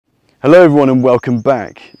Hello everyone and welcome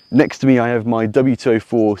back. Next to me I have my W204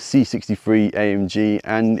 C63 AMG,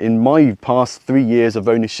 and in my past 3 years of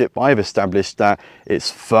ownership I have established that it's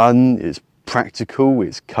fun, it's practical,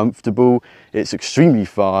 it's comfortable, it's extremely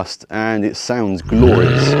fast and it sounds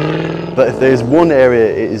glorious. But if there's one area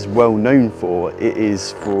it is well known for, it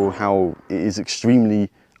is for how it is extremely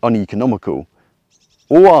uneconomical.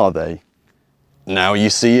 Or are they? Now you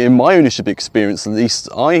see, in my ownership experience at least,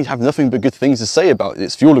 I have nothing but good things to say about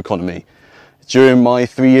its fuel economy. During my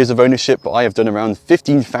 3 years of ownership I have done around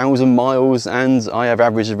 15,000 miles and I have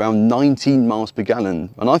averaged around 19 miles per gallon,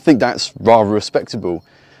 and I think that's rather respectable.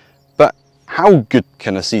 But how good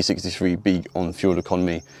can a C63 be on fuel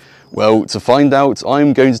economy? Well, to find out,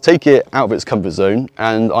 I'm going to take it out of its comfort zone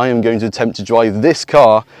and I am going to attempt to drive this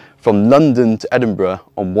car from London to Edinburgh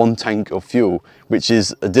on 1 tank of fuel, which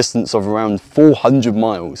is a distance of around 400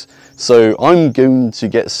 miles. So I'm going to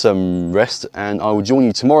get some rest and I will join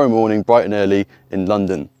you tomorrow morning bright and early in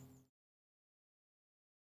London.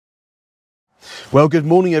 Well, good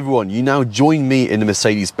morning everyone. You now join me in the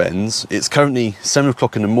Mercedes Benz. It's currently 7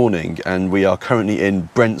 o'clock in the morning and we are currently in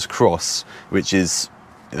Brent's Cross, which is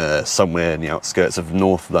somewhere in the outskirts of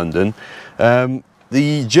North London.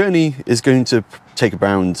 The journey is going to take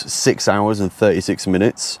around 6 hours and 36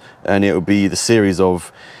 minutes, and it will be the series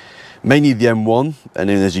of mainly the M1, and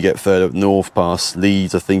then as you get further up north past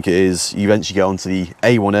Leeds, I think it is, you eventually get onto the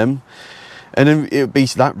A1M, and then it'll be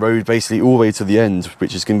that road basically all the way to the end,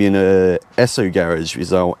 which is going to be in a Esso garage, which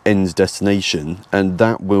is our end destination, and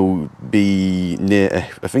that will be near,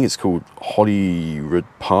 I think it's called Holyrood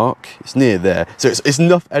Park. It's near there, so it's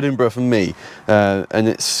enough Edinburgh for me, and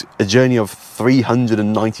it's a journey of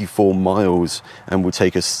 394 miles and will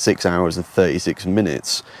take us 6 hours and 36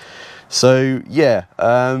 minutes. So yeah,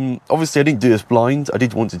 obviously I didn't do this blind. I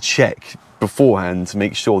did want to check beforehand to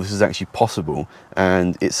make sure this is actually possible,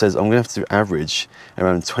 and it says I'm going to have to average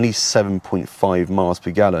around 27.5 miles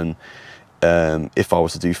per gallon if I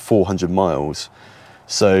was to do 400 miles.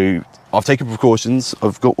 So I've taken precautions.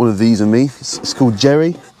 I've got one of these in me. It's called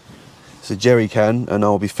Jerry. It's a jerry can, and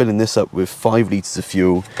I'll be filling this up with 5 litres of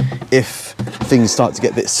fuel if things start to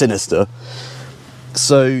get a bit sinister.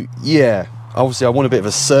 So yeah, obviously I want a bit of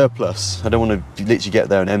a surplus. I don't want to literally get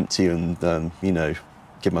there and empty and you know,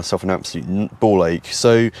 give myself an absolute ball ache.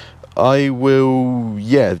 So I will,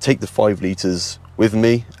 yeah, take the 5 litres with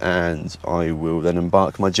me and I will then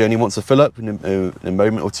embark my journey once I fill up in a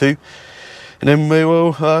moment or two, and then we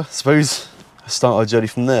will, I suppose, start our journey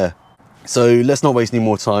from there. So let's not waste any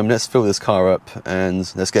more time. Let's fill this car up and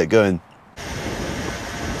let's get going.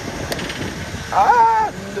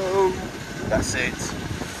 Ah, no, that's it.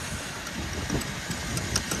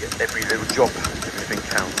 Get every little job, everything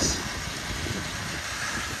counts.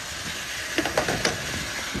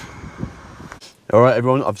 Alright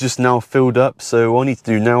everyone, I've just now filled up, so all I need to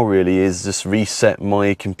do now really is just reset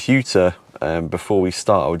my computer before we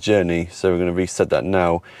start our journey. So we're going to reset that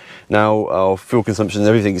now. Now our fuel consumption and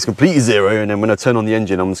everything is completely zero, and then when I turn on the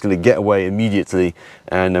engine I'm just going to get away immediately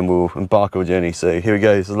and then we'll embark on our journey. So here we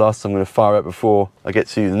go. This is the last time I'm going to fire up before I get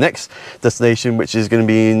to the next destination, which is going to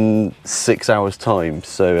be in 6 hours time.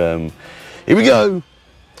 So here we go.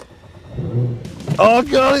 Oh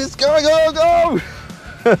god, it's going, oh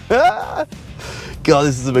go! God,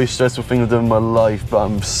 this is the most stressful thing I've done in my life, but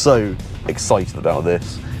I'm so excited about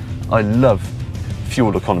this. I love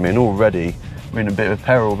fuel economy, and already I'm in a bit of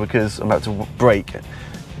peril because I'm about to brake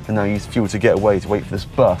and now use fuel to get away to wait for this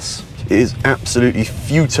bus. It is absolutely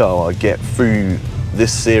futile I get through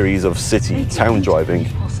this series of city town driving.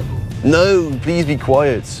 No, please be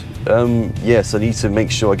quiet. Yes, I need to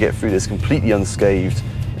make sure I get through this completely unscathed,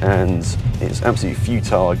 and it's absolutely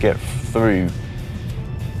futile I get through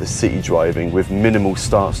the city driving with minimal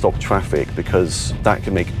start-stop traffic, because that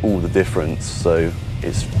can make all the difference. So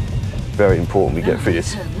it's very important we get through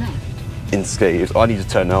this unscathed. I need to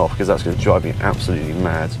turn that off because that's going to drive me absolutely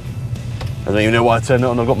mad. I don't even know why I turned it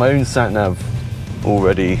on. I've got my own sat nav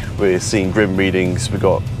already. We're seeing grim readings. We've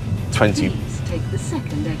got 20. Please take the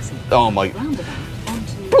second exit. Oh my!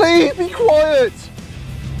 Please be quiet!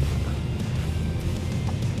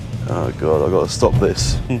 Oh god, I've got to stop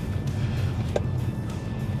this.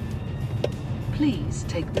 Please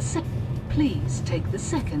take the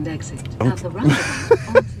second exit at the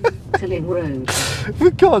roundabout onto Tilling Road. For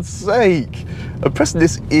God's sake! I'm pressing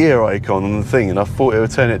this ear icon on the thing and I thought it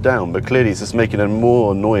would turn it down, but clearly it's just making it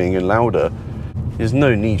more annoying and louder. There's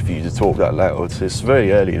no need for you to talk that loud. It's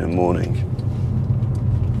very early in the morning.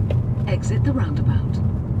 Exit the roundabout.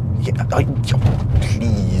 Yeah,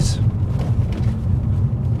 please.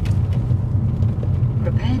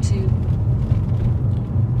 Prepare to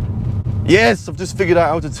Yes, I've just figured out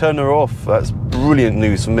how to turn her off. That's brilliant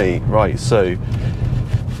news for me. Right, so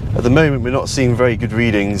at the moment we're not seeing very good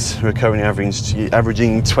readings. We're currently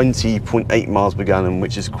averaging 20.8 miles per gallon,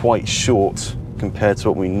 which is quite short compared to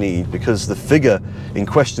what we need, because the figure in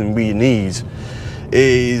question we need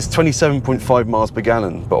is 27.5 miles per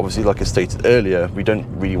gallon. But obviously, like I stated earlier, we don't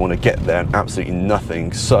really want to get there and absolutely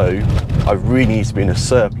nothing. So I really need to be in a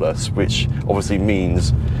surplus, which obviously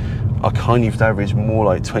means I kind of need to average more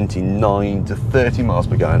like 29 to 30 miles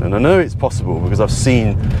per gallon. And I know it's possible because I've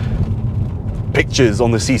seen pictures on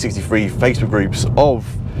the C63 Facebook groups of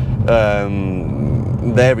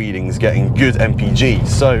their readings getting good MPG.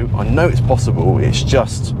 So I know it's possible. It's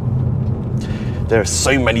just there are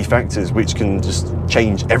so many factors which can just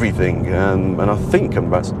change everything. And I think I'm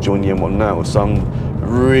about to join the M1 now, so I'm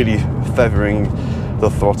really feathering the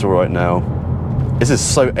throttle right now. This is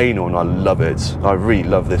so anal and I love it. I really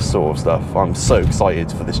love this sort of stuff. I'm so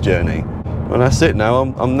excited for this journey. And that's it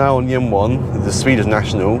now. I'm now on the M1, the Swedish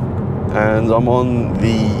National, and I'm on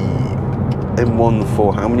the M1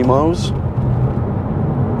 for how many miles?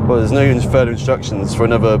 Well, there's no further instructions for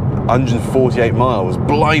another 148 miles.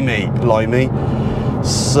 Blimey, blimey.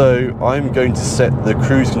 So I'm going to set the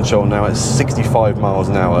cruise control now at 65 miles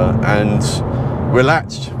an hour, and we're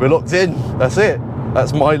latched, we're locked in. That's it.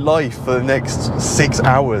 That's my life for the next 6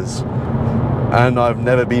 hours, and I've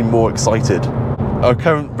never been more excited. Our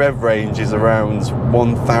current rev range is around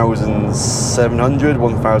 1,700,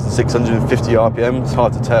 1,650 RPM. It's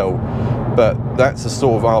hard to tell, but that's the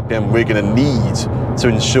sort of RPM we're going to need to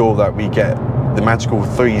ensure that we get the magical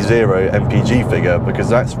 30 MPG figure, because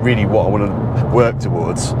that's really what I want to work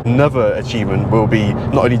towards. Another achievement will be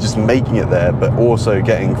not only just making it there, but also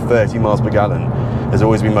getting 30 miles per gallon. Has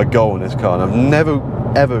always been my goal in this car, and I've never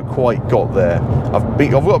ever quite got there. I've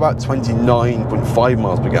got about 29.5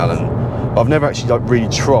 miles per gallon, but I've never actually really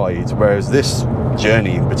tried, whereas this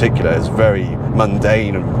journey in particular is very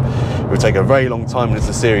mundane and it would take a very long time, and it's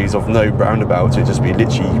a series of no roundabouts. It'd just be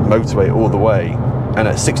literally motorway all the way, and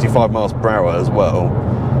at 65 miles per hour as well,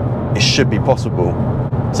 it should be possible.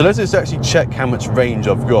 So let's just actually check how much range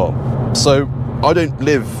I've got. So I don't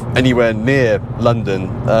live anywhere near London.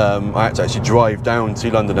 I had to actually drive down to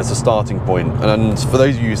London as a starting point. And for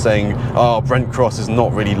those of you saying, oh, Brent Cross is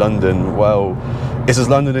not really London, well, it's as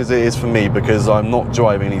London as it is for me, because I'm not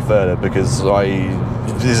driving any further, because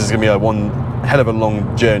this is going to be one hell of a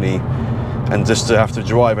long journey, and just to have to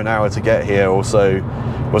drive an hour to get here also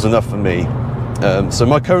was enough for me. So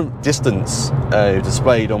my current distance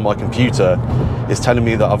displayed on my computer is telling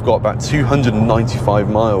me that I've got about 295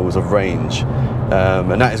 miles of range,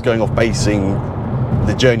 and that is going off basing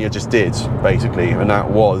the journey I just did, basically, and that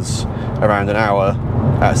was around an hour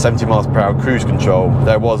at 70 miles per hour cruise control.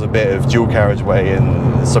 There was a bit of dual carriageway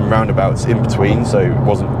and some roundabouts in between, so it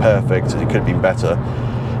wasn't perfect, it could have been better.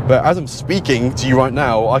 But as I'm speaking to you right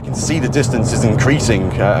now, I can see the distance is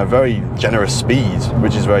increasing at a very generous speed,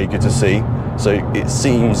 which is very good to see. So it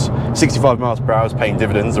seems 65 miles per hour is paying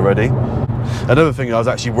dividends already. Another thing I was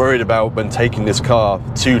actually worried about when taking this car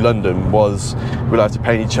to London was, will I have to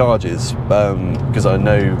pay any charges? Because I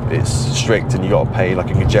know it's strict and you got to pay like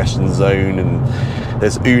a congestion zone, and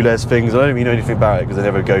there's ULEZ things. I don't really know anything about it because I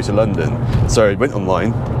never go to London. So I went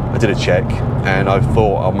online, I did a check, and I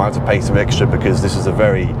thought I might have to pay some extra because this is a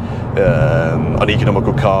very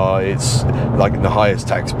uneconomical car. It's like in the highest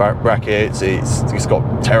tax brackets. It's got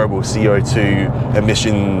terrible CO2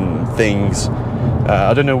 emission things.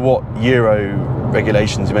 I don't know what Euro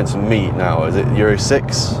regulations you're meant to meet now. Is it Euro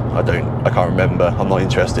 6? I can't remember. I'm not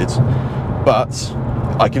interested. But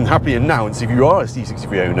I can happily announce, if you are a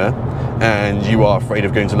C63 owner and you are afraid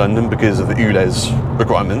of going to London because of the ULEZ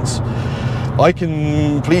requirements, I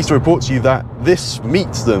can pleased to report to you that this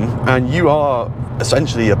meets them, and you are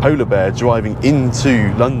essentially a polar bear driving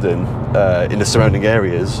into London in the surrounding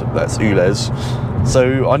areas. That's ULEZ.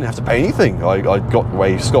 So I didn't have to pay anything. I got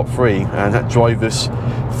away scot-free and had to drive this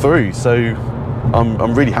through. So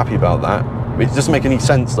I'm really happy about that. It doesn't make any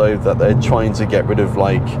sense though that they're trying to get rid of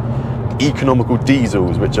like economical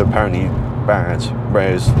diesels, which are apparently bad,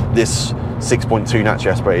 whereas this 6.2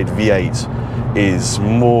 naturally aspirated V8 is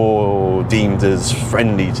more deemed as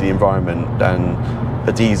friendly to the environment than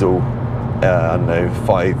a diesel, I don't know,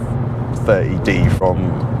 530D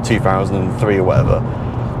from 2003 or whatever.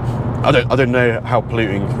 I don't know how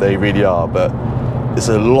polluting they really are, but it's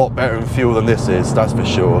a lot better in fuel than this is, that's for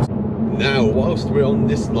sure. Now, whilst we're on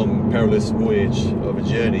this long, perilous voyage of a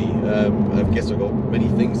journey, I guess I've got many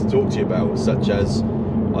things to talk to you about, such as,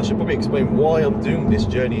 I should probably explain why I'm doing this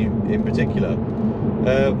journey in particular.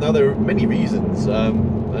 Now, there are many reasons,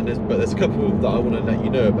 but there's a couple that I want to let you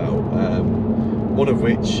know about. One of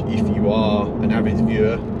which, if you are an avid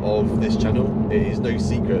viewer of this channel, it is no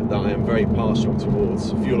secret that I am very partial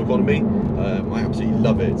towards fuel economy. I absolutely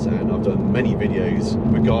love it, and I've done many videos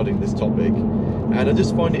regarding this topic, and I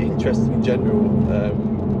just find it interesting in general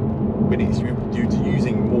when it's due to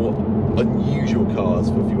using more unusual cars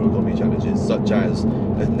for fuel economy challenges, such as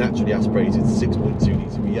a naturally aspirated 6.2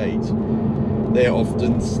 litre V8. They are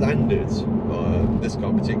often standard. This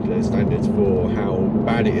car in particular is standard for how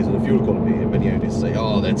bad it is on the fuel economy, and many owners say,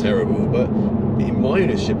 oh, they're terrible, but in my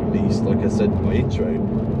ownership at least, like I said in my intro,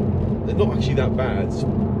 they're not actually that bad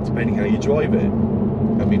depending how you drive it.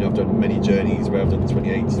 I mean, I've done many journeys where I've done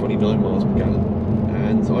 28 to 29 miles per gallon,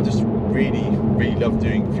 and I just really love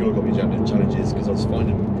doing fuel economy challenges, because I just find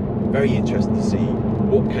them very interesting to see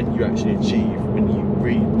what can you actually achieve when you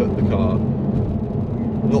really put the car,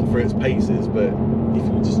 not for its paces, but if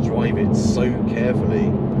you just drive it so carefully,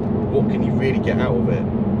 what can you really get out of it?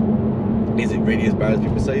 Is it really as bad as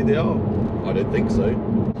people say they are? I don't think so.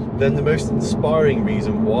 Then the most inspiring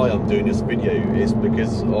reason why I'm doing this video is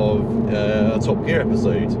because of a Top Gear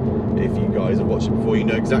episode. If you guys have watched it before, you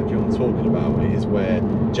know exactly what I'm talking about. It is where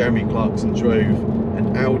Jeremy Clarkson drove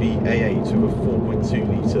an Audi A8 with a 4.2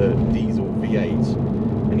 litre diesel V8,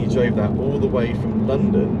 and he drove that all the way from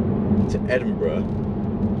London to Edinburgh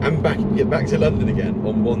and back to London again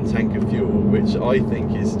on one tank of fuel, which I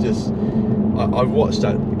think is just, I've watched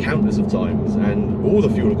that countless of times, and all the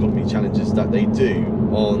fuel economy challenges that they do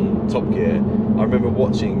on Top Gear, I remember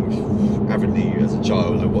watching avidly as a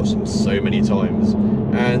child. I watched them so many times,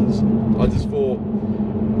 and I just thought,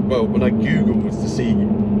 well, when I googled to see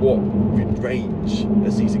what range a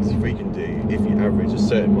C63 can do if you average a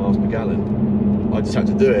certain miles per gallon, I just had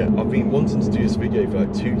to do it. I've been wanting to do this video for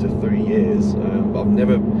like 2 to 3 years, but I've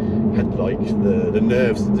never had like the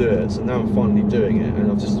nerves to do it, so now I'm finally doing it,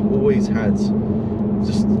 and I've just always had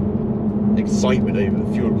just excitement over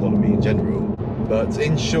the fuel economy in general. But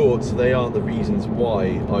in short, they are the reasons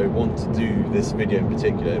why I want to do this video in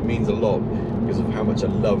particular. It means a lot because of how much I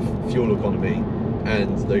love fuel economy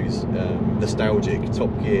and those nostalgic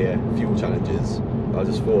Top Gear fuel challenges. I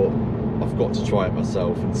just thought I've got to try it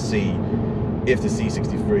myself and see if the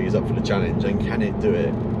C63 is up for the challenge and can it do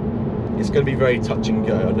it. It's going to be very touch and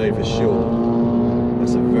go, I know for sure.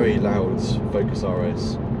 That's a very loud Focus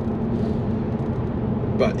RS.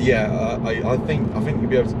 But yeah, I think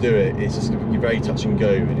you'll be able to do it. It's just going to be very touch and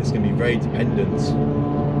go, and it's going to be very dependent.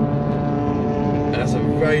 And that's a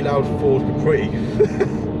very loud Ford Capri.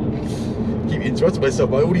 Keep interrupting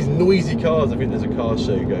myself by all these noisy cars. I think there's a car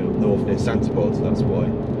show going up north near Santa Pod, so that's why.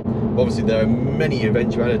 Obviously there are many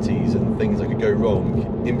eventualities and things that could go wrong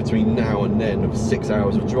in between now and then of 6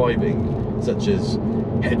 hours of driving, such as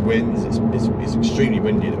headwinds. It's extremely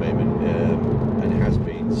windy at the moment, and it has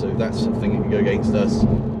been, so that's something that can go against us.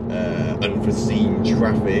 Unforeseen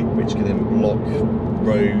traffic, which can then block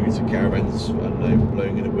roads, caravans, I don't know,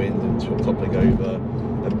 blowing in the wind and toppling over,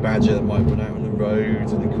 a badger that might run out on the road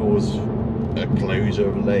and then cause a closure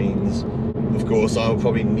of lanes. Of course, I'll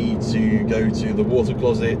probably need to go to the water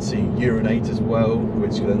closet to urinate as well,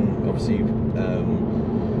 which then obviously, I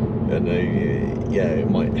don't know, yeah, it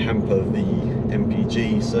might hamper the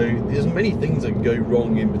MPG. So there's many things that can go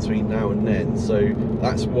wrong in between now and then. So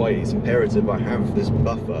that's why it's imperative I have this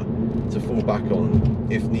buffer to fall back on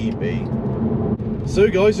if need be. So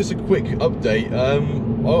guys, just a quick update.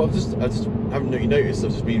 I just haven't really noticed.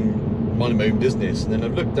 I've just been minding my own business, and then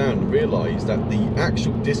I've looked down and realised that the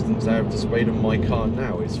actual distance I have displayed on my car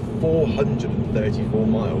now is 434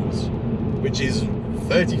 miles, which is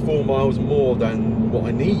 34 miles more than what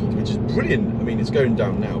I need, which is brilliant. I mean, it's going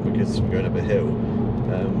down now because we're going up a hill.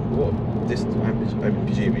 What distance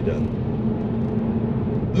MPG have we done?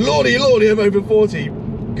 Lordy, I'm over 40.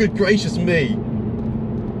 Good gracious me.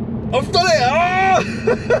 I've done it! Ah!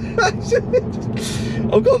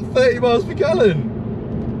 I've got 30 miles per gallon.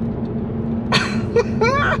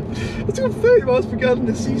 I've got 30 miles per gallon in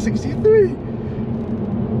the C63.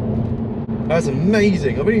 That's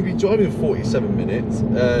amazing. I've only been driving for 47 minutes,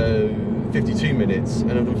 52 minutes,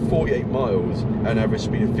 and I've done 48 miles at an average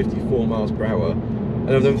speed of 54 miles per hour, and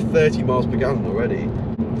I've done 30 miles per gallon already.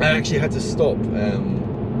 I actually had to stop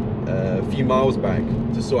a few miles back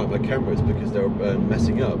to sort out my cameras because they were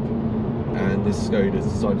messing up, and this Skoda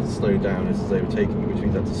decided to slow down as they were taking me, which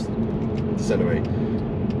means I had to decelerate.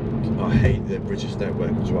 I hate the British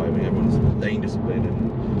network of driving. Everyone's lane discipline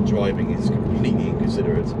and driving is completely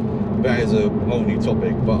inconsiderate. That is a whole new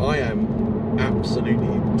topic, but I am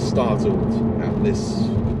absolutely startled at this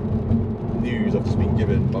news I've just been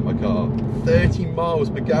given by my car. 30 miles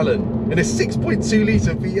per gallon in a 6.2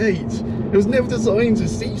 litre V8. It was never designed to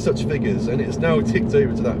see such figures, and it's now ticked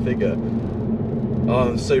over to that figure.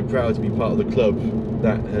 I'm so proud to be part of the club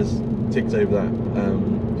that has ticked over that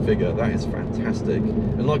figure. That is fantastic.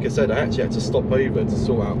 And like I said, I actually had to stop over to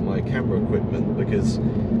sort out my camera equipment because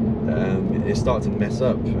it started to mess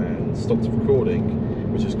up and stopped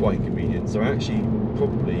recording, which was quite inconvenient. So I actually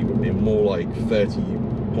probably would be more like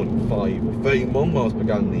 30.5 or 31 miles per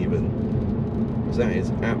gallon even. So that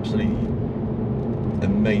is absolutely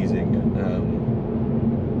amazing.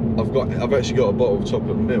 I've actually got a bottle of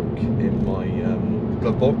chocolate milk in my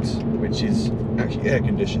glove box, which is actually air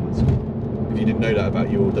conditioned. If you didn't know that about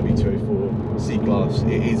your W204 C class,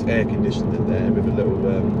 it is air conditioned in there with a little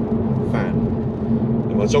fan.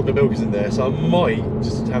 And my chocolate milk is in there, so I might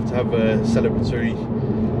just have to have a celebratory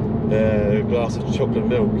glass of chocolate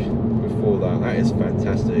milk before that. That is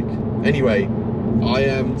fantastic. Anyway, I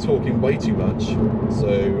am talking way too much, so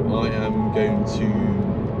I am going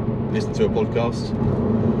to listen to a podcast,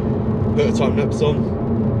 put a time lapse on,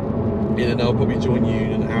 and then I'll probably join you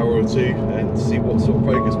in an hour or two and see what sort of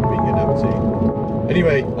progress we've been getting up to.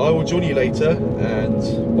 Anyway, I will join you later,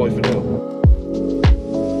 and bye for now.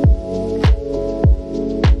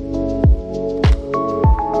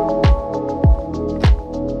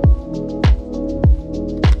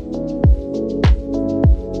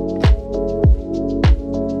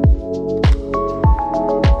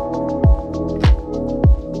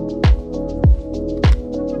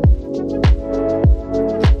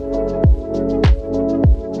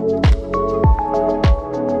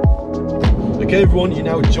 Okay everyone, you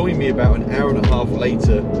now join me about an hour and a half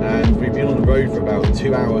later, and we've been on the road for about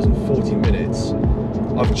 2 hours and 40 minutes.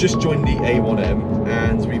 I've just joined the A1M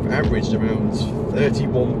and we've averaged around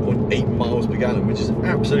 31.8 miles per gallon, which is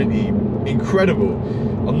absolutely incredible.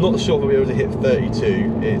 I'm not sure if I'll be able to hit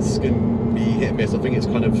 32. It's going to be hit and miss. I think it's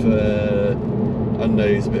kind of, I don't know,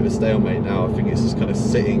 it's a bit of a stalemate now. I think it's just kind of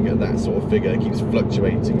sitting at that sort of figure. It keeps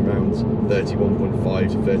fluctuating around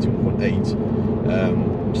 31.5 to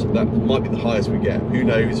 31.8. So that might be the highest we get. Who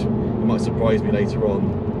knows? It might surprise me later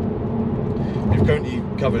on. We've currently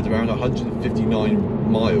covered around 159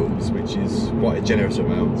 miles, which is quite a generous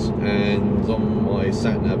amount. And on my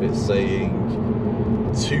sat nav, it's saying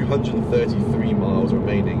 233 miles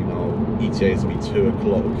remaining. And our ETA is going to be 2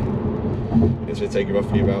 o'clock. It's going to take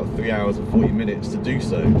roughly about 3 hours and 40 minutes to do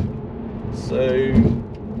so. So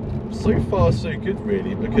far so good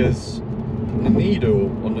really, because the needle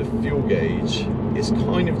on the fuel gauge is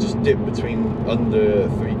kind of just dipped between under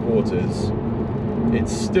 3/4.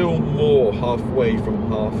 It's still more halfway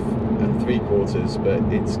from half and 3/4, but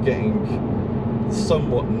it's getting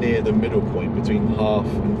somewhat near the middle point between half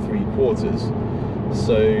and 3/4.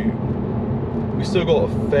 So we've still got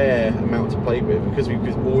a fair amount to play with, because we've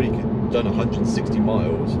already done 160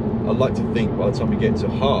 miles. I'd like to think by the time we get to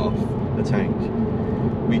half the tank,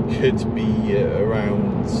 we could be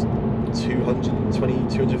around 220,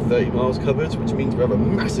 230 miles covered, which means we have a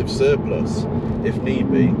massive surplus if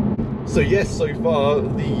need be. So yes, so far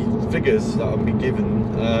the figures that I've been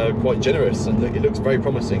given are quite generous and it looks very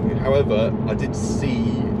promising. However, I did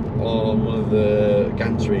see on one of the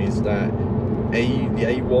gantries that the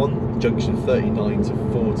A1 junction 39 to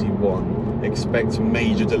 41 expect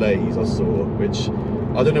major delays. I saw, which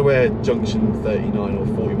I don't know where junction 39 or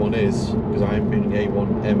 41 is, because I haven't been in the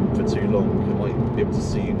A1M for too long. I might be able to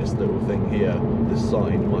see in this little thing here, this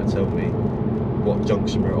sign might tell me what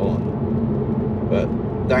junction we're on. But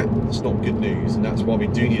that's not good news, and that's why we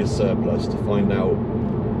do need a surplus to find out.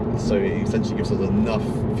 So it essentially gives us enough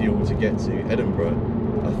fuel to get to Edinburgh.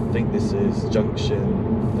 I think this is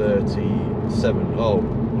junction 37. Oh,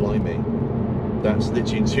 blimey. That's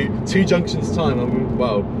literally in two junctions time. I mean,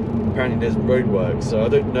 well, apparently there's roadwork, so I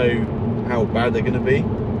don't know how bad they're going to be.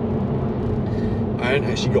 I haven't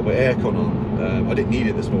actually got my aircon on. I didn't need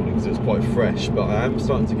it this morning because it was quite fresh, but I am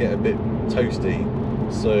starting to get a bit toasty.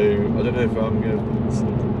 So I don't know if I'm going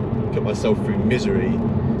to put myself through misery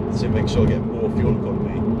to make sure I get more fuel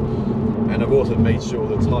economy. And I've also made sure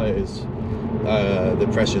the tyres, the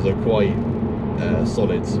pressures are quite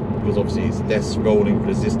solid, because obviously it's less rolling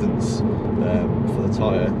resistance for the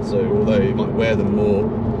tyre. So although it might wear them more,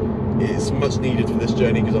 it's much needed for this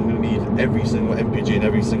journey, because I'm going to need every single MPG and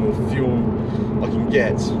every single fuel I can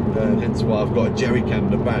get. Hence why I've got a jerry can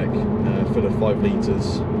in the back full of 5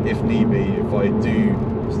 litres if need be, if I do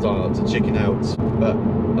start to chicken out. But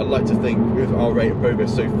I'd like to think with our rate of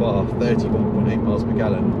progress so far, 31.8 miles per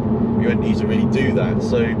gallon, we won't need to really do that.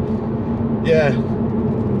 So yeah,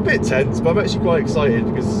 a bit tense, but I'm actually quite excited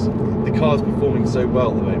because the car's performing so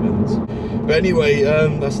well at the moment. But anyway,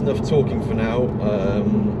 that's enough talking for now.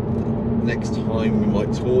 Next time we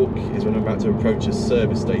might talk is when I'm about to approach a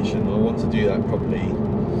service station. I want to do that probably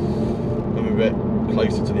when we're a bit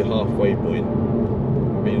closer to the halfway point.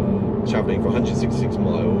 we've been travelling for 166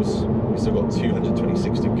 miles. We've still got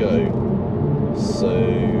 226 to go. So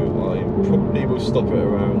I probably will stop at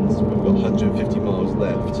around, we've got 150 miles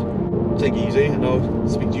left. Take it easy and I'll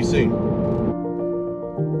speak to you soon.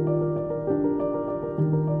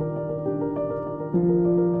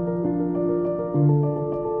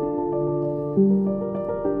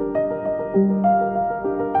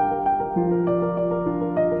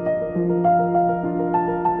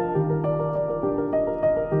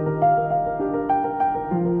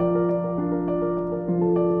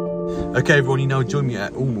 Okay everyone, you now join me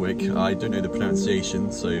at Alnwick. I don't know the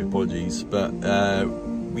pronunciation, so apologies, but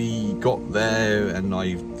we got there and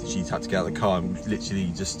I literally had to get out of the car and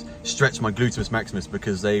literally just stretch my gluteus maximus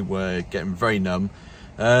because they were getting very numb.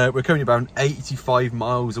 We're currently about 85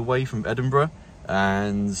 miles away from Edinburgh,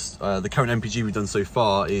 and the current MPG we've done so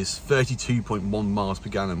far is 32.1 miles per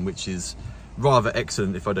gallon, which is rather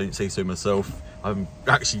excellent if I don't say so myself. I'm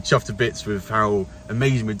actually chuffed to bits with how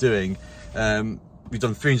amazing we're doing. We've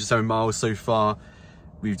done 307 miles so far.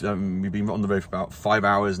 We've been on the road for about 5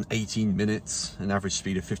 hours and 18 minutes, an average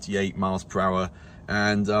speed of 58 miles per hour.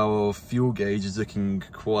 And our fuel gauge is looking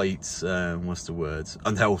quite, what's the word,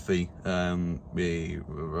 unhealthy. We're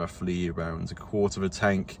roughly around a quarter of a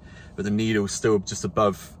tank, but the needle's still just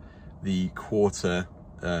above the quarter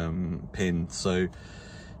pin. So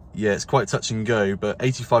yeah, it's quite touch and go, but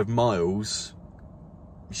 85 miles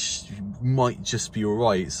might just be all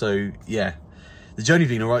right. So yeah. The journey's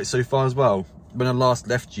been alright so far as well. When I last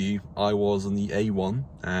left you, I was on the A1,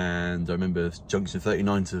 and I remember junction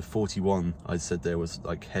 39 to 41, I said there was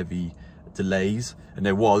like heavy delays, and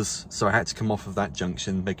there was, so I had to come off of that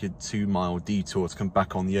junction, make a 2-mile detour to come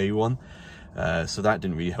back on the A1. So that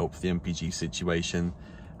didn't really help the MPG situation.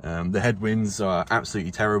 The headwinds are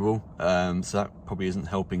absolutely terrible, so that probably isn't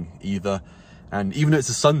helping either. And even though it's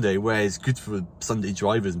a Sunday, where it's good for Sunday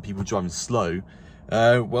drivers and people driving slow,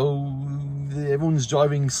 well, everyone's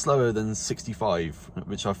driving slower than 65,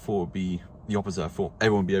 which I thought would be the opposite. I thought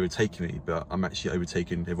everyone would be overtaking me, but I'm actually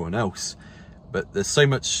overtaking everyone else. But there's so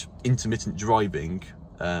much intermittent driving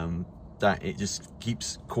that it just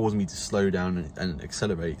keeps causing me to slow down and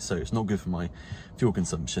accelerate, so it's not good for my fuel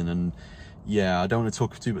consumption. And yeah, I don't want to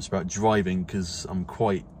talk too much about driving because I'm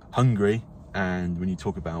quite hungry, and when you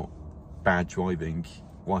talk about bad driving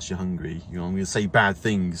whilst you're hungry, you know, I'm going to say bad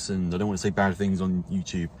things, and I don't want to say bad things on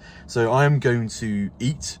YouTube. So I am going to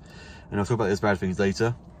eat, and I'll talk about those bad things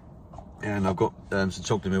later. And I've got some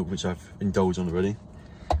chocolate milk, which I've indulged on already,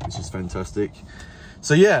 which is fantastic.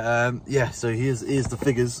 So yeah, so here's the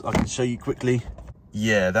figures I can show you quickly.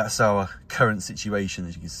 Yeah, that's our current situation.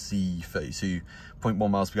 As you can see, 32.1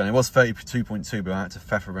 miles per gallon. It was 32.2, but I had to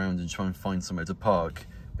faff around and try and find somewhere to park.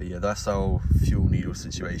 But yeah, that's our fuel needle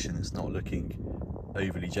situation. It's not looking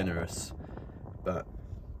overly generous, but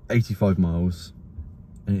 85 miles,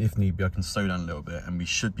 and if need be I can slow down a little bit and we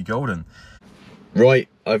should be golden. Right,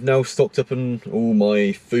 I've now stocked up on all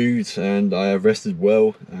my food and I have rested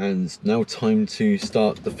well, and now time to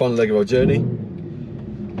start the final leg of our journey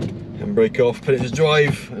and break off, put it to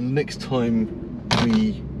drive. And next time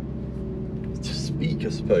we speak, I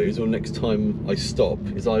suppose, or next time I stop,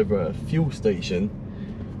 is either a fuel station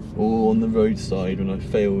or on the roadside when I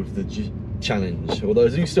failed the challenge. Although I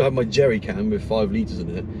do still have my jerry can with 5 litres in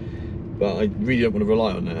it, but I really don't want to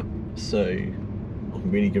rely on that. So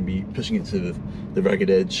I'm really going to be pushing it to the ragged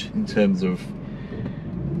edge in terms of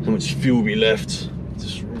how much fuel we left.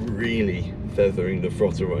 Just really feathering the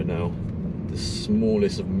throttle right now, the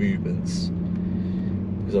smallest of movements.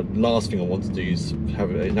 Because the last thing I want to do is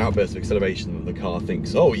have an outburst of acceleration when the car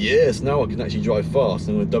thinks, oh yes, now I can actually drive fast.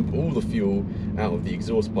 I'm going to dump all the fuel out of the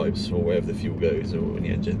exhaust pipes or wherever the fuel goes, or in the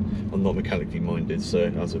engine. I'm not mechanically minded, so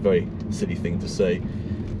that's a very silly thing to say.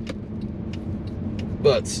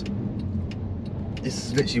 But this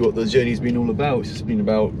is literally what the journey's been all about. It's just been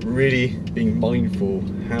about really being mindful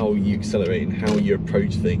how you accelerate and how you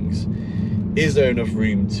approach things. Is there enough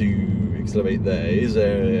room to accelerate there? Is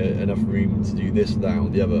there enough room to do this, that, or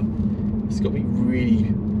the other? It's got to be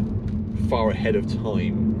really far ahead of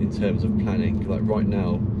time in terms of planning. Like right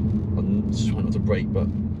now, I'm just trying not to brake, but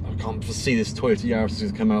I can't foresee this Toyota Yaris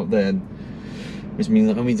to come out then, which means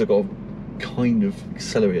I've got to kind of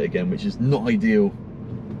accelerate again, which is not ideal.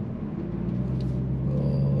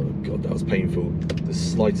 Oh god, that was painful. The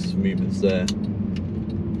slightest of movements there.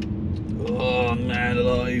 Oh man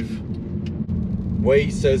alive. Way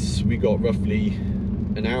says we got roughly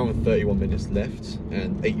an hour and 31 minutes left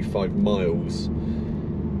and 85 miles.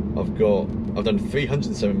 I've done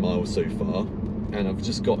 307 miles so far, and I've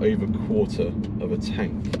just got over a quarter of a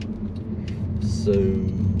tank. So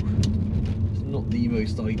it's not not the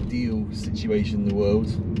most ideal situation in the world.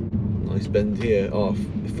 Nice bend here. Oh,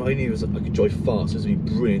 if I knew I could drive fast, this would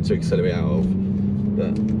be brilliant to accelerate out of,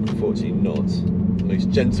 but unfortunately not. The most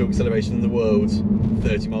gentle acceleration in the world,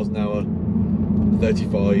 30 miles an hour,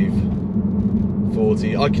 35,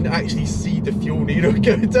 40. I can actually see the fuel needle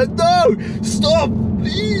going down. No! Stop!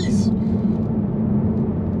 Please!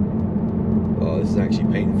 Oh, this is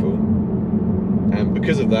actually painful. And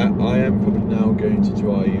because of that, I am probably now going to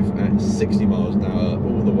drive at 60 miles an hour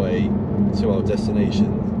all the way to our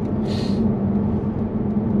destination.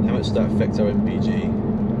 How much does that affect our MPG?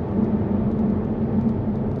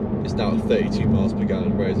 It's now at 32 miles per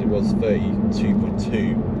gallon, whereas it was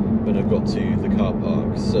 32.2 when I got to the car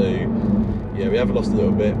park. So yeah, we have lost a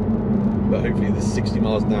little bit, but hopefully the 60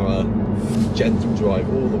 miles an hour gentle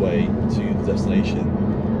drive all the way to the destination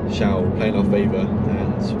shall play in our favour,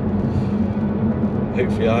 and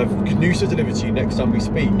hopefully I have good news to deliver to you next time we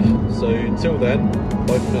speak. So until then,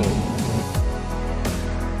 bye for now.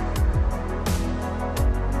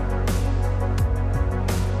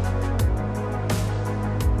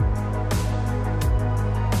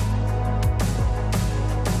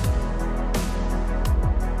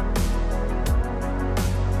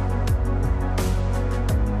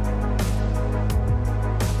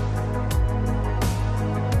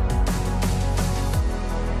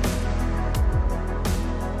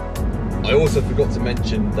 I also forgot to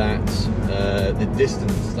mention that the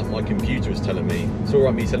distance that my computer is telling me, it's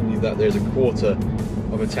alright me telling you that there's a quarter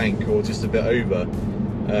of a tank or just a bit over,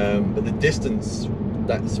 but the distance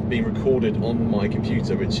that's being recorded on my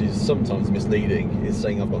computer, which is sometimes misleading, is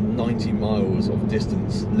saying I've got 90 miles of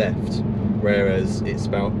distance left, whereas it's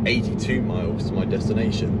about 82 miles to my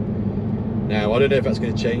destination. Now I don't know if that's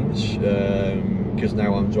going to change, because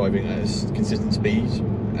now I'm driving at a consistent speed,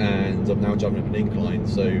 and I'm now driving up an incline,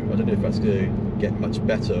 so I don't know if that's going to get much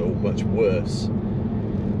better or much worse.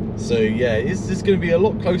 So yeah, it's going to be a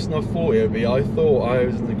lot closer than I thought it would be. I thought I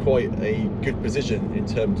was in quite a good position in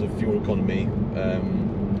terms of fuel economy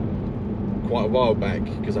quite a while back,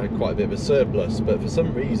 because I had quite a bit of a surplus, but for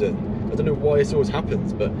some reason, I don't know why this always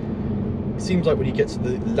happens, but it seems like when you get to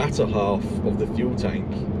the latter half of the fuel tank,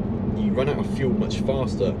 you run out of fuel much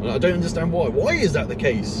faster, and I don't understand why. Why is that the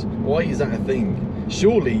case? Why is that a thing?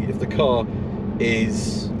 Surely if the car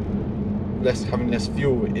is having less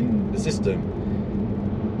fuel in the system,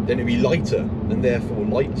 then it'd be lighter, and therefore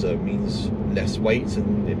lighter means less weight,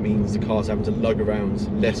 and it means the car's having to lug around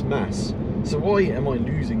less mass. So why am I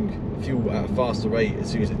losing fuel at a faster rate as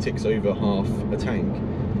soon as it ticks over half a tank?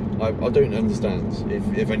 I don't understand.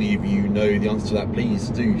 If any of you know the answer to that, please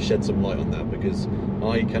do shed some light on that, because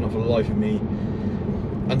I cannot for the life of me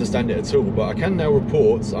understand it at all. But I can now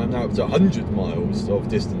report I'm now up to 100 miles of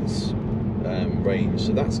distance range,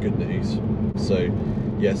 so that's good news. So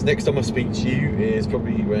yes, next time I speak to you is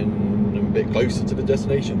probably when I'm a bit closer to the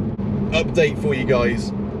destination. Update for you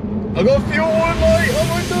guys. I got fuel on, mate. Oh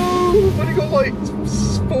my no! I've only got like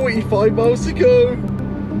 45 miles to go.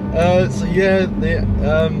 So yeah,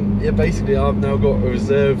 basically I've now got a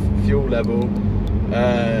reserve fuel level.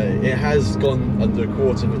 It has gone under a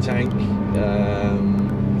quarter of a tank.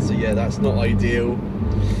 So yeah, that's not ideal.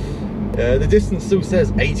 The distance still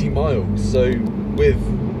says 80 miles, so with,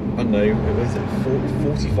 I don't know, what is it,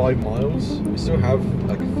 45 miles, we still have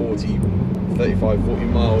like a 35, 40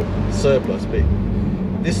 mile surplus, but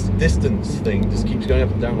this distance thing just keeps going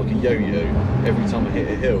up and down like a yo-yo every time I hit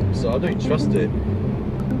a hill, so I don't trust it.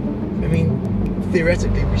 I mean,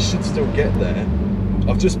 theoretically we should still get there.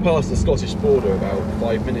 I've just passed the Scottish border about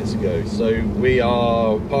 5 minutes ago, so we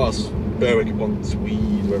are past Berwick upon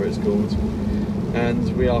Tweed, whatever it's called,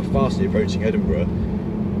 and we are fastly approaching Edinburgh.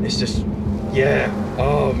 It's just, yeah,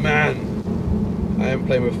 oh man, I am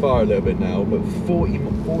playing with fire a little bit now, but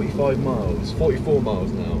 44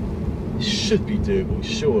 miles now, it should be doable,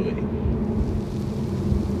 surely,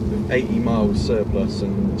 with 80 miles surplus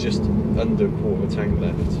and just under a quarter of a tank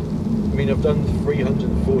left. I mean, I've done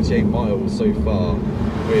 348 miles so far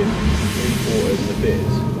with 3/4 and a bit,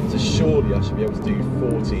 so surely I should be able to do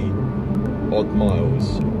 40 odd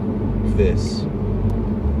miles with this.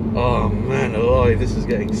 Oh man alive, this is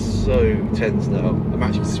getting so tense now. I'm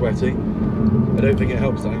actually sweating. I don't think it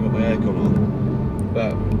helps that I haven't got my aircon on,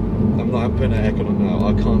 but I'm putting an aircon on now.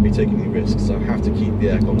 I can't be taking any risks, so I have to keep the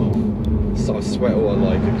aircon off. So I sweat all I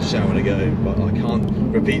like, I can shower and I go, but I can't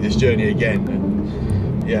repeat this journey again.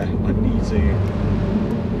 And yeah, I need to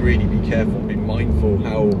really be careful and be mindful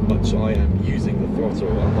how much I am using the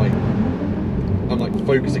throttle. I'm like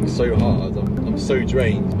focusing so hard, I'm so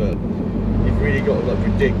drained, but you've really got to like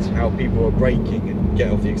predict how people are braking and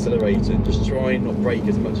get off the accelerator and just try and not brake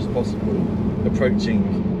as much as possible,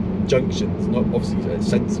 approaching junctions, not obviously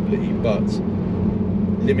sensibly, but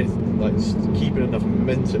like just keeping enough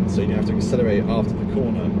momentum so you don't have to accelerate after the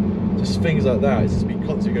corner. Just things like that. It's just been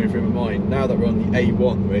constantly going through my mind. Now that we're on the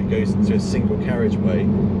A1 where it goes into a single carriageway,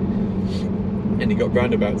 and you got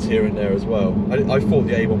roundabouts here and there as well. I thought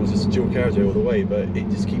the A1 was just a dual carriageway all the way, but it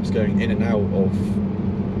just keeps going in and out of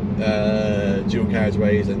dual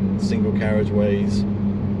carriageways and single carriageways,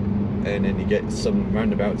 and then you get some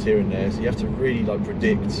roundabouts here and there, so you have to really like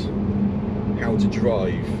predict how to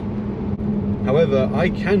drive. However, I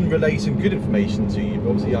can relay some good information to you.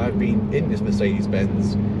 Obviously, I've been in this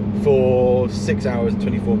Mercedes-Benz for 6 hours and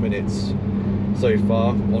 24 minutes so far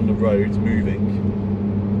on the road, moving,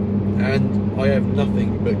 and I have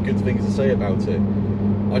nothing but good things to say about it.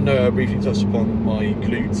 I know I briefly touched upon my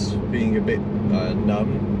glutes being a bit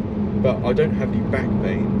numb, but I don't have any back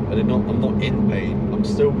pain. I'm not in pain. I'm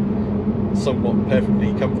still somewhat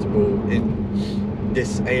perfectly comfortable in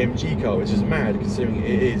this AMG car, which is mad considering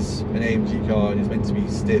it is an AMG car and it's meant to be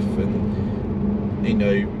stiff, and you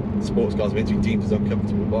know, sports cars are meant to be deemed as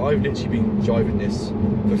uncomfortable. But I've literally been driving this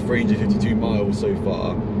for 352 miles so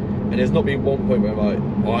far, and there's not been one point where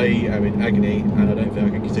I'm like, I am in agony and I don't think I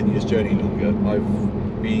can continue this journey longer.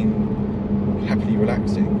 I've been happily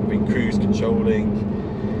relaxing, I've been cruise controlling.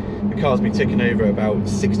 The car's been ticking over about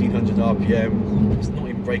 1600 RPM. It's not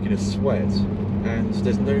even breaking a sweat, and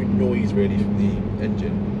there's no noise really from the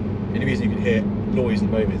engine. The only reason you can hear noise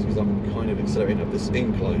at the moment is because I'm kind of accelerating up this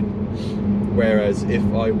incline. Whereas if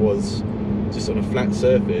I was just on a flat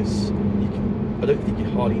surface, I don't think you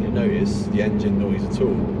hardly notice the engine noise at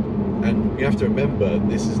all. And you have to remember,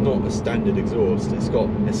 this is not a standard exhaust. It's got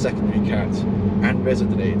a secondary cat and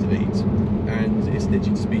resonator delete, and it's literally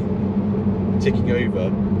just been ticking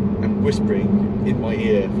over and whispering in my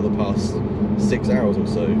ear for the past 6 hours or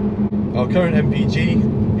so. Our current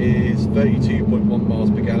MPG is 32.1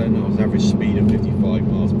 miles per gallon. Our average speed of 55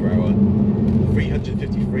 miles per hour.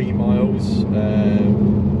 353 miles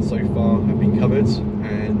so far have been covered,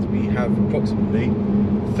 and we have approximately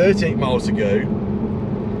 38 miles to go.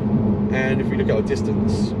 And if we look at our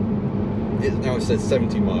distance, it now says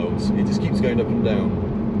 70 miles. It just keeps going up and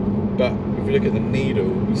down. But if we look at the needle,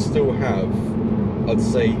 we still have, I'd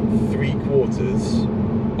say, 3/4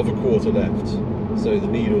 of a quarter left. So the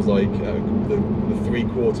needle's like the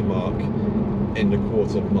 3/4 mark in the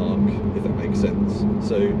quarter mark, if that makes sense.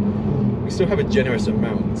 So we still have a generous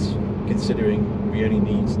amount, considering we only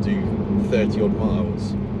need to do 30 odd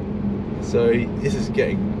miles. So this is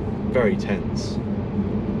getting very tense.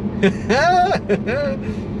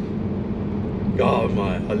 God,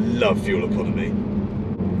 I love fuel economy.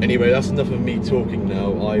 Anyway, that's enough of me talking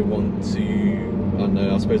now. I want to,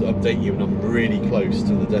 I suppose, update you when I'm really close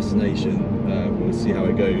to the destination. We'll see how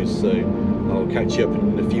it goes, so I'll catch you up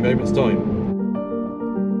in a few moments' time.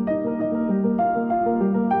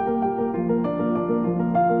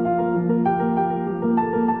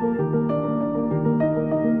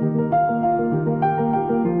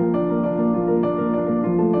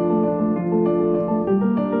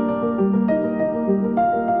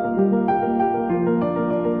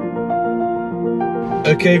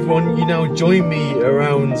 Okay everyone, you now join me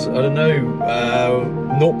around, I don't know,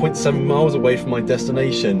 0.7 miles away from my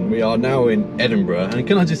destination. We are now in Edinburgh, and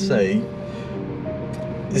can I just say,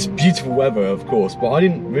 it's beautiful weather of course, but I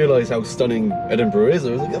didn't realise how stunning Edinburgh is.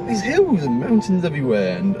 There was like these hills and mountains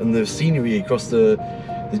everywhere, and the scenery across the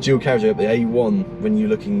dual carriageway up the A1 when you're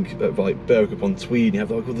looking at like Berwick upon Tweed, you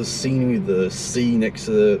have like all the scenery, the sea next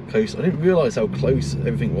to the coast. I didn't realise how close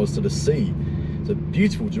everything was to the sea. It's a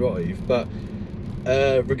beautiful drive, but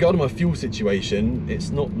regarding my fuel situation,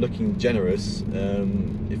 it's not looking generous.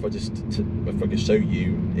 If I can show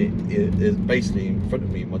you, it is basically in front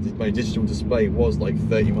of me. My digital display was like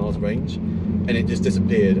 30 miles range, and it just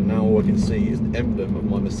disappeared, and now all I can see is the emblem of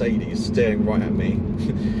my Mercedes staring right at me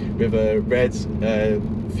with a red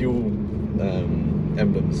fuel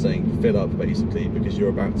emblem saying fill up, basically, because you're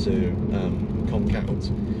about to conk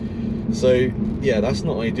out. So yeah, that's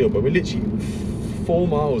not ideal, but we're literally 4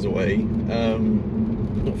 miles away,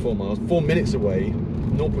 not 4 miles, 4 minutes away,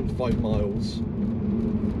 0.5 miles,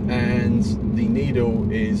 and the needle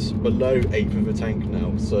is below 1/8 of a tank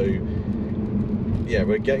now. So yeah,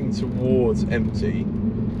 we're getting towards empty.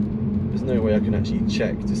 There's no way I can actually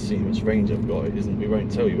check to see how much range I've got. It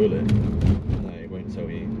won't tell you, will it? No, it won't tell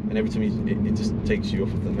you. And every time it just takes you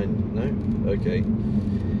off of the menu. No? Okay.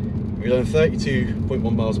 We've done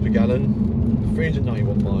 32.1 miles per gallon.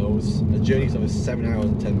 391 miles, the journey time is 7 hours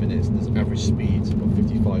and 10 minutes, and there's an average speed of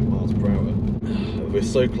 55 miles per hour. We're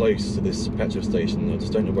so close to this petrol station, I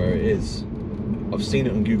just don't know where it is. I've seen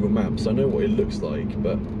it on Google Maps. I know what it looks like,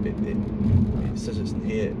 but it says it's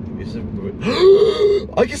here.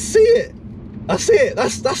 I can see it. I see it.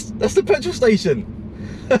 That's the petrol station.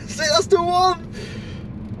 That's it. That's the one.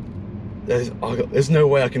 There's no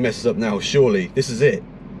way I can mess this up now. Surely this is it.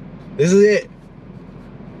 This is it.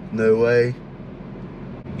 No way.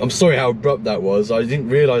 I'm sorry how abrupt that was. I didn't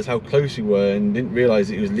realise how close we were, and didn't realise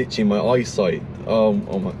it was literally in my eyesight. Oh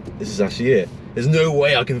my! This is actually it. There's no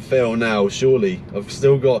way I can fail now. Surely I've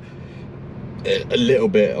still got a little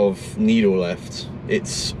bit of needle left.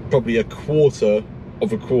 It's probably a quarter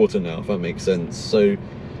of a quarter now, if that makes sense. So,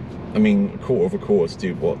 I mean, a quarter of a quarter to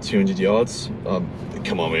do what? 200 yards?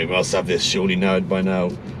 Come on, we must have this surely narrowed by now.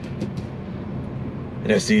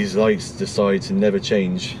 Unless these lights decide to never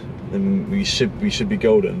change, then we should be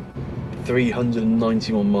golden.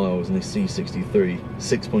 391 miles in a C63,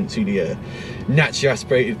 6.2 litre, naturally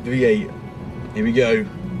aspirated V8. Here we go.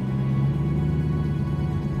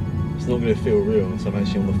 It's not going to feel real until I'm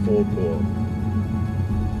actually on the forecourt.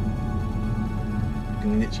 You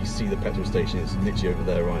can literally see the petrol station. It's literally over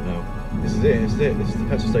there right now. This is it. This is it. This is the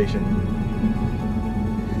petrol station.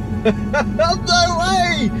 No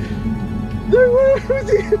way! No way!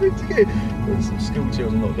 There's some school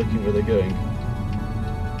children not looking where they're going.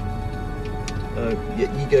 Yeah,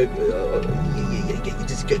 you go. Yeah,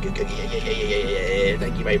 just go. Yeah.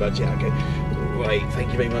 Thank you very much. Yeah, okay. Right, thank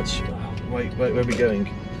you very much. Right, where are we going?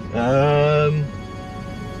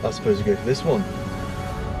 I suppose we go for this one.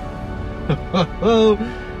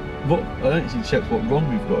 What? I don't actually check what ROM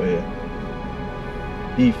we've got here.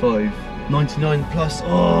 E5, 99 plus.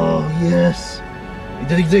 Oh yes.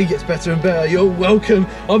 It gets better and better. You're welcome.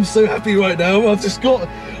 I'm so happy right now. I just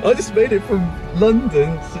made it from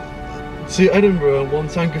London to Edinburgh on one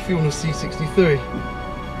tank of fuel on a C63.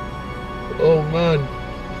 Oh man.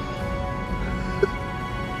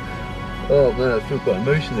 Oh man, I feel quite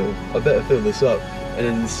emotional. I better fill this up and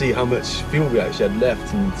then see how much fuel we actually had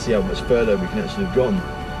left and see how much further we can actually have gone.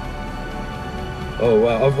 Oh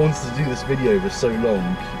wow, I've wanted to do this video for so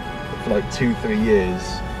long, for like 2-3 years,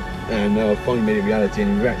 and now I've finally made it reality,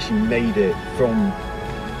 and we've actually made it from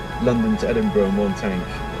London to Edinburgh in one tank.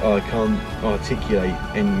 Oh, I can't articulate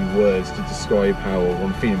any words to describe how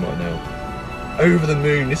I'm feeling right now. Over the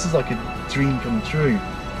moon, this is like a dream come true.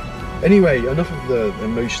 Anyway, enough of the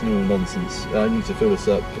emotional nonsense. I need to fill this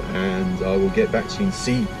up and I will get back to you and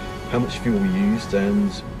see how much fuel we used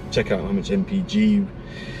and check out how much MPG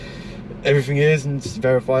everything is and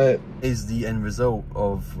verify it. Is the end result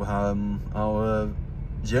of our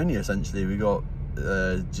journey essentially. We got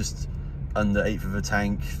just under 1/8 of a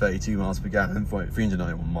tank, 32 miles per gallon,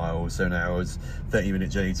 391 miles, 7 hours, 30-minute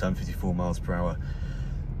journey time, 54 miles per hour.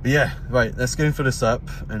 But yeah, right, let's go and fill this up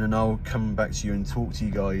and then I'll come back to you and talk to you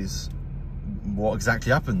guys what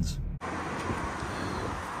exactly happened.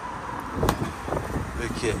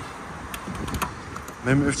 Okay,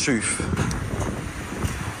 moment of truth.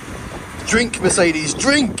 Drink, Mercedes,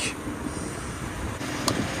 drink!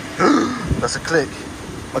 That's a click.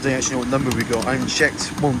 I don't actually know what number we got. I haven't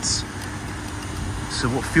checked once. So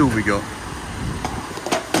what fuel we got?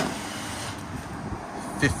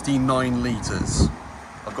 59 litres.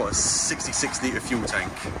 I've got a 66 litre fuel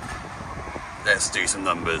tank. Let's do some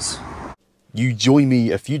numbers. You join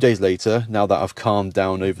me a few days later, now that I've calmed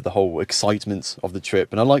down over the whole excitement of the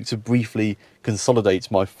trip, and I'd like to briefly consolidate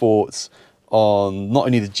my thoughts on not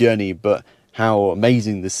only the journey, but how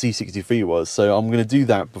amazing the C63 was. So I'm going to do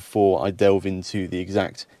that before I delve into the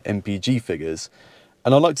exact MPG figures.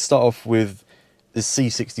 And I'd like to start off with the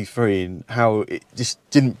C63 and how it just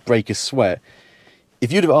didn't break a sweat.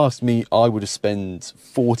 If you'd have asked me, I would have spent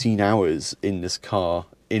 14 hours in this car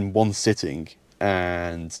in one sitting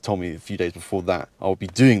and told me a few days before that I would be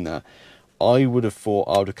doing that, I would have thought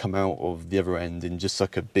I would have come out of the other end in just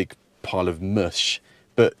like a big pile of mush.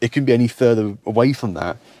 But it couldn't be any further away from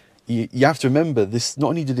that. You have to remember, this, not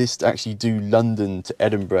only did this actually do London to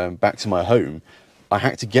Edinburgh and back to my home, I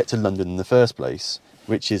had to get to London in the first place,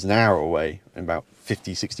 which is an hour away, about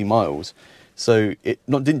 50-60 miles. So it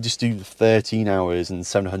didn't just do 13 hours and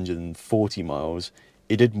 740 miles,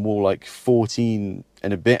 it did more like 14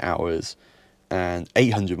 and a bit hours and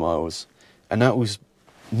 800 miles. And that was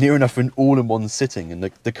near enough an all-in-one sitting. And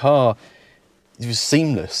the car, it was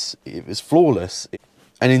seamless, it was flawless.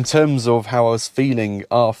 And in terms of how I was feeling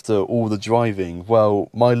after all the driving, well,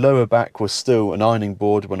 my lower back was still an ironing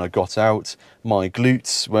board when I got out. My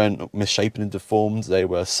glutes weren't misshapen and deformed, they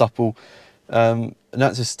were supple. And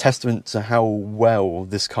that's just testament to how well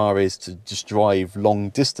this car is to just drive long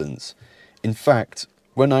distance. In fact,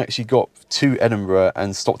 when I actually got to Edinburgh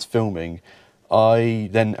and stopped filming, I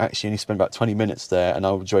then actually only spent about 20 minutes there, and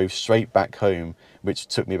I drove straight back home, which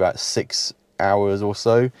took me about 6 hours or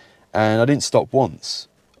so, and I didn't stop once.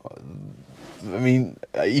 I mean,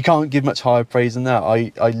 you can't give much higher praise than that.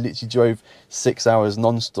 I literally drove 6 hours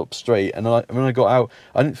non-stop straight, and when I got out,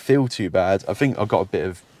 I didn't feel too bad. I think I got a bit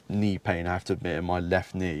of knee pain, I have to admit, in my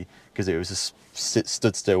left knee, because it was just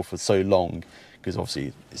stood still for so long, because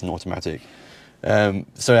obviously it's an automatic. So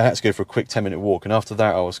I had to go for a quick 10-minute walk, and after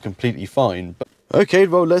that I was completely fine. But okay,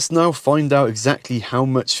 well, let's now find out exactly how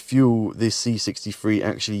much fuel this C63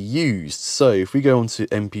 actually used. So if we go on to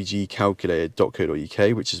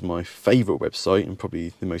mpgcalculator.co.uk, which is my favourite website and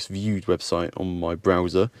probably the most viewed website on my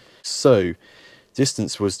browser. So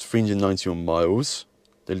distance was 391 miles.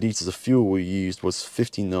 The litres of fuel we used was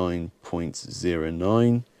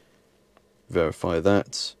 59.09. Verify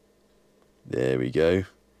that. There we go.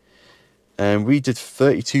 And we did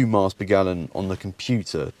 32 miles per gallon on the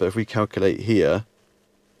computer, but if we calculate here,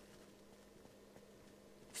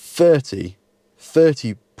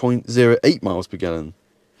 30.08 miles per gallon.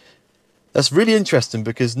 That's really interesting,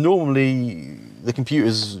 because normally the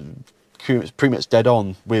computer's pretty much dead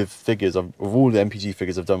on with figures of all the MPG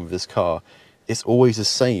figures I've done with this car. It's always the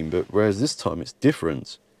same, but whereas this time it's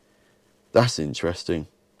different. That's interesting.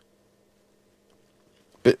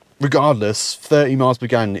 But regardless, 30 miles per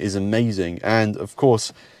gallon is amazing, and of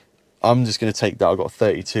course I'm just going to take that. I got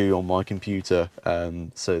 32 on my computer,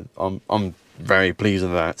 so I'm very pleased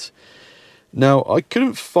with that. Now, I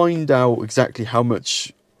couldn't find out exactly how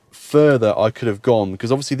much further I could have gone,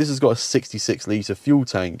 because obviously this has got a 66 litre fuel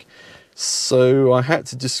tank, so I had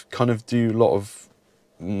to just kind of do a lot of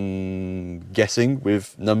guessing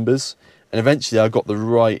with numbers, and eventually I got the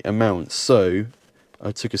right amount. So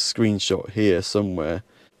I took a screenshot here somewhere,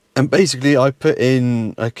 and basically I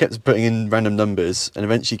kept putting in random numbers, and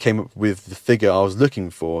eventually came up with the figure I was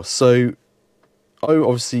looking for. So I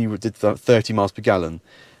obviously did 30 miles per gallon.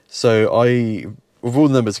 So with all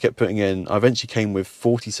the numbers I kept putting in, I eventually came with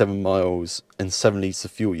 47 miles and 7 litres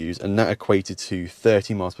of fuel use, and that equated to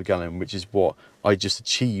 30 miles per gallon, which is what I just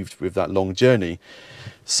achieved with that long journey.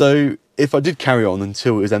 So if I did carry on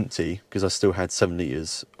until it was empty, because I still had 7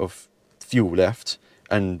 litres of fuel left,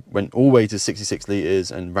 and went all the way to 66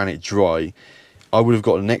 litres and ran it dry, I would have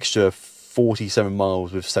got an extra 47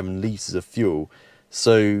 miles with 7 litres of fuel.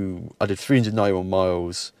 So I did 391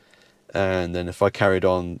 miles, and then if I carried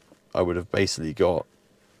on, I would have basically got,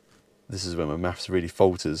 this is where my maths really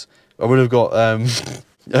falters, I would have got,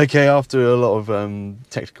 okay, after a lot of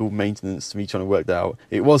technical maintenance to me trying to work that out,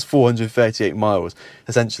 it was 438 miles.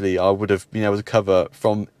 Essentially, I would have been able to cover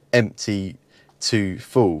from empty to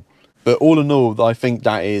full. But all in all, I think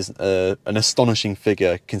that is an astonishing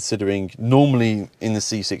figure, considering normally in the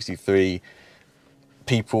C63,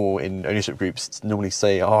 people in ownership groups normally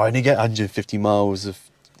say, oh, I only get 150 miles of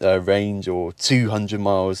range, or 200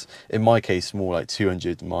 miles. In my case, more like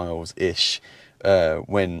 200 miles-ish,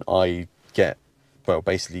 when I get, well,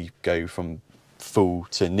 basically go from full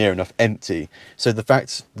to near enough empty. So the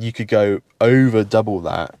fact you could go over double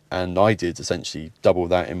that, and I did essentially double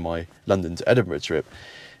that in my London to Edinburgh trip,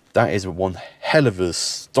 that is one hell of an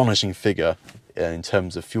astonishing figure in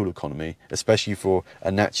terms of fuel economy, especially for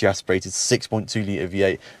a naturally aspirated 6.2 litre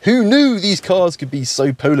V8. Who knew these cars could be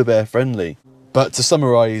so polar bear friendly? But to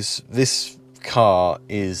summarise, this car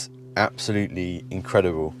is absolutely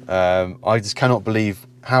incredible. I just cannot believe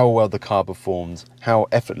how well the car performed, how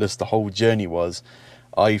effortless the whole journey was.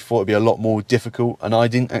 I thought it'd be a lot more difficult, and I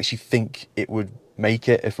didn't actually think it would make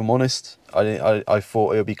it, if I'm honest. I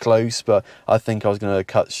thought it would be close, but I think I was going to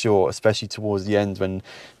cut short, especially towards the end when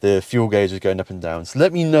the fuel gauge was going up and down. So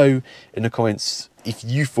let me know in the comments if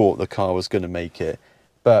you thought the car was going to make it.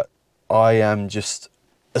 But I am just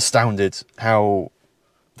astounded how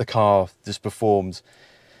the car just performed,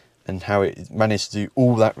 and how it managed to do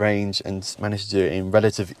all that range and managed to do it in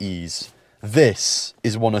relative ease. This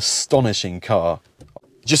is one astonishing car.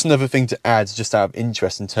 Just another thing to add, just out of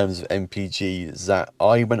interest in terms of MPG, is that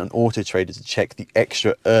I went on Auto Trader to check the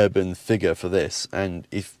extra urban figure for this, and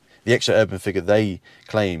if the extra urban figure they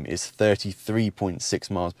claim is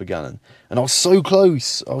 33.6 miles per gallon, and I was so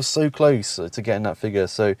close to getting that figure.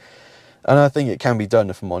 So, and I think it can be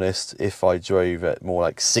done, if I'm honest, if I drove at more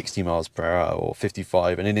like 60 miles per hour or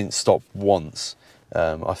 55 and it didn't stop once.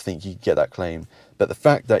 I think you get that claim. But the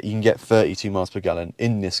fact that you can get 32 miles per gallon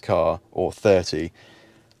in this car, or 30,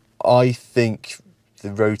 I think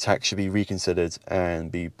the road tax should be reconsidered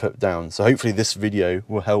and be put down. So hopefully this video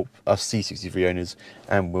will help us C63 owners,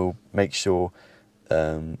 and will make sure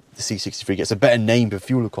the C63 gets a better name for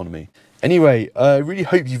fuel economy. Anyway, I really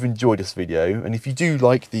hope you've enjoyed this video, and if you do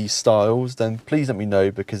like these styles, then please let me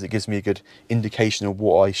know, because it gives me a good indication of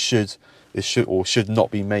what I should or should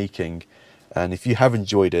not be making. And if you have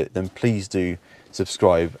enjoyed it, then please do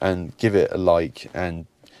subscribe and give it a like and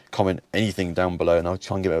comment anything down below, and I'll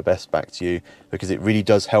try and give it my best back to you, because it really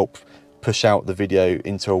does help push out the video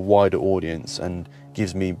into a wider audience and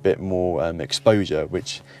gives me a bit more exposure,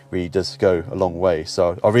 which really does go a long way.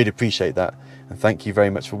 So I really appreciate that, and thank you very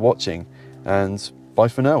much for watching, and bye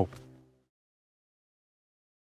for now.